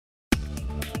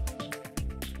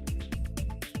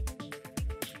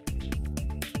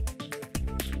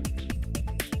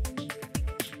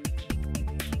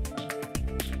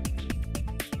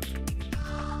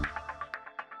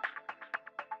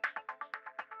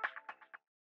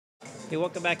Hey,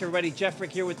 welcome back everybody. Jeff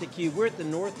Frick here with theCUBE. We're at the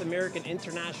North American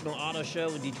International Auto Show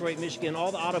in Detroit, Michigan.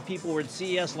 All the auto people were at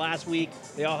CES last week.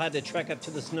 They all had to trek up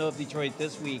to the snow of Detroit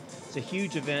this week. It's a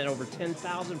huge event, over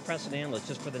 10,000 press and analysts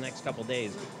just for the next couple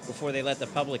days before they let the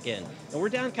public in. And we're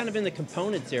down kind of in the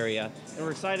components area, and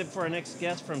we're excited for our next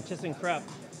guest from ThyssenKrupp,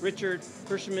 Richard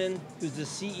Hirschmann, who's the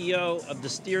CEO of the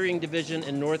steering division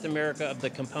in North America of the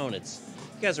components.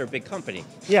 You guys are a big company.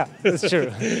 Yeah, that's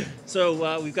true.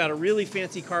 So we've got a really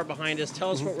fancy car behind us. Tell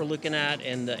us what we're looking at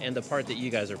and the part that you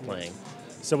guys are playing.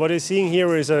 So what you're seeing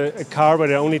here is a car, but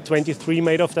there are only 23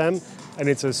 made of them, and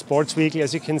it's a sports vehicle,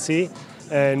 as you can see.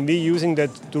 And we're using that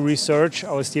to research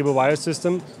our steerable wire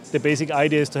system. The basic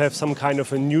idea is to have some kind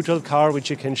of a neutral car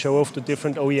which you can show off to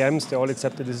different OEMs. They all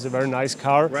accept that this is a very nice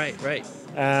car. Right, right.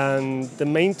 And the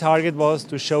main target was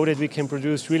to show that we can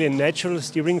produce really a natural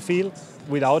steering feel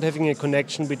without having a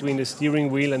connection between the steering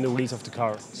wheel and the wheels of the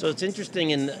car. So it's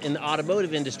interesting, in the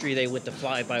automotive industry, they went to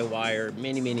fly-by-wire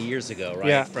many, many years ago, right?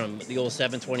 Yeah. From the old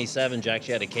 727s, you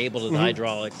actually had a cable to the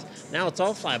hydraulics. Now it's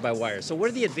all fly-by-wire. So what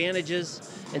are the advantages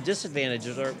and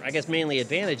disadvantages, or I guess mainly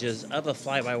advantages, of a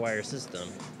fly-by-wire system?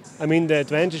 I mean, the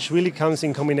advantage really comes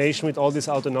in combination with all these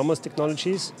autonomous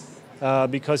technologies.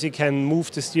 Because you can move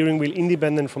the steering wheel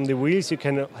independent from the wheels, you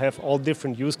can have all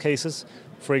different use cases.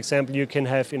 For example, you can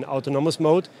have in autonomous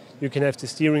mode, you can have the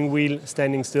steering wheel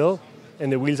standing still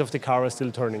and the wheels of the car are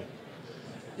still turning.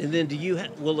 And then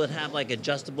will it have like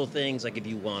adjustable things, like if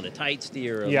you want a tight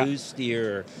steer, a loose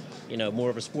steer,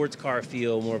 more of a sports car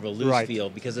feel, more of a loose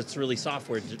feel, because it's really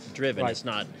software driven, it's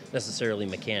not necessarily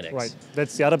mechanics. Right,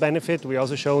 that's the other benefit. We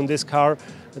also show in this car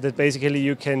that basically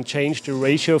you can change the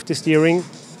ratio of the steering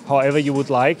however you would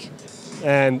like,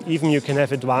 and even you can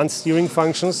have advanced steering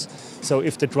functions. So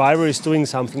if the driver is doing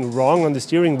something wrong on the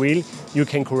steering wheel, you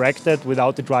can correct that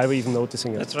without the driver even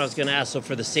noticing it. That's what I was going to ask. So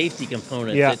for the safety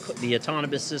component, the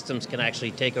autonomous systems can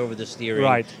actually take over the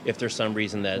steering if there's some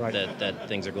reason that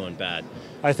things are going bad.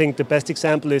 I think the best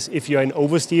example is if you're an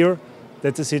oversteer.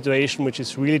 That's a situation which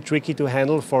is really tricky to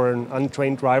handle for an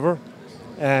untrained driver.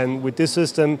 And with this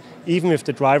system, even if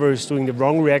the driver is doing the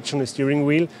wrong reaction on the steering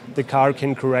wheel, the car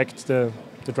can correct the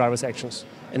driver's actions.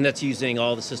 And that's using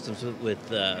all the systems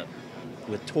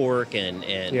with torque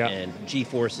and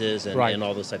G-forces and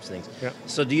all those types of things. Yeah.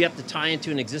 So do you have to tie into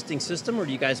an existing system, or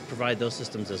do you guys provide those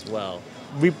systems as well?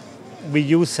 We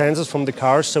use sensors from the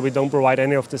cars, so we don't provide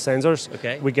any of the sensors.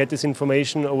 Okay. We get this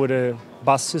information over the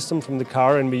bus system from the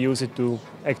car, and we use it to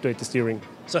actuate the steering.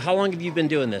 So how long have you been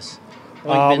doing this?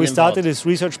 We started this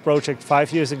research project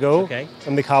 5 years ago,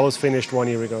 and the car was finished 1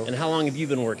 year ago. And how long have you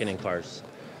been working in cars?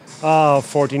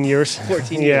 14 years.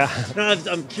 14 years. Yeah.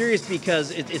 No, I'm curious because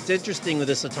it's interesting with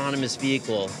this autonomous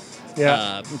vehicle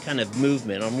kind of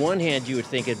movement. On one hand, you would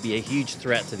think it'd be a huge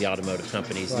threat to the automotive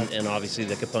companies and obviously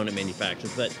the component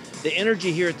manufacturers. But the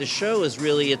energy here at the show is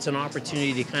really, it's an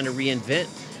opportunity to kind of reinvent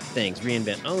things,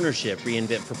 reinvent ownership,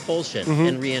 reinvent propulsion,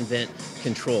 and reinvent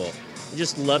control. I'd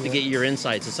just love to get your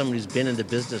insights as someone who's been in the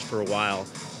business for a while.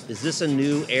 Is this a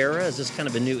new era? Is this kind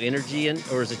of a new energy,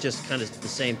 or is it just kind of the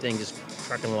same thing, just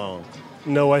trucking along?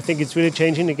 No, I think it's really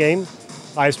changing the game.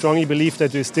 I strongly believe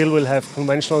that we still will have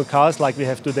conventional cars like we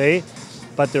have today,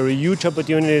 but there are huge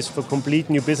opportunities for complete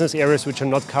new business areas which are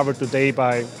not covered today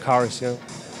by cars. Yeah.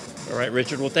 All right,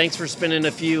 Richard. Well, thanks for spending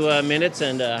a few minutes,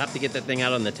 and have to get that thing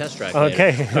out on the test track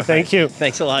Okay, later. Thank you.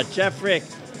 Thanks a lot. Jeff Frick,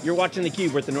 you're watching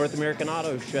theCUBE. We're at the North American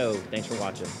Auto Show. Thanks for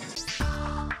watching.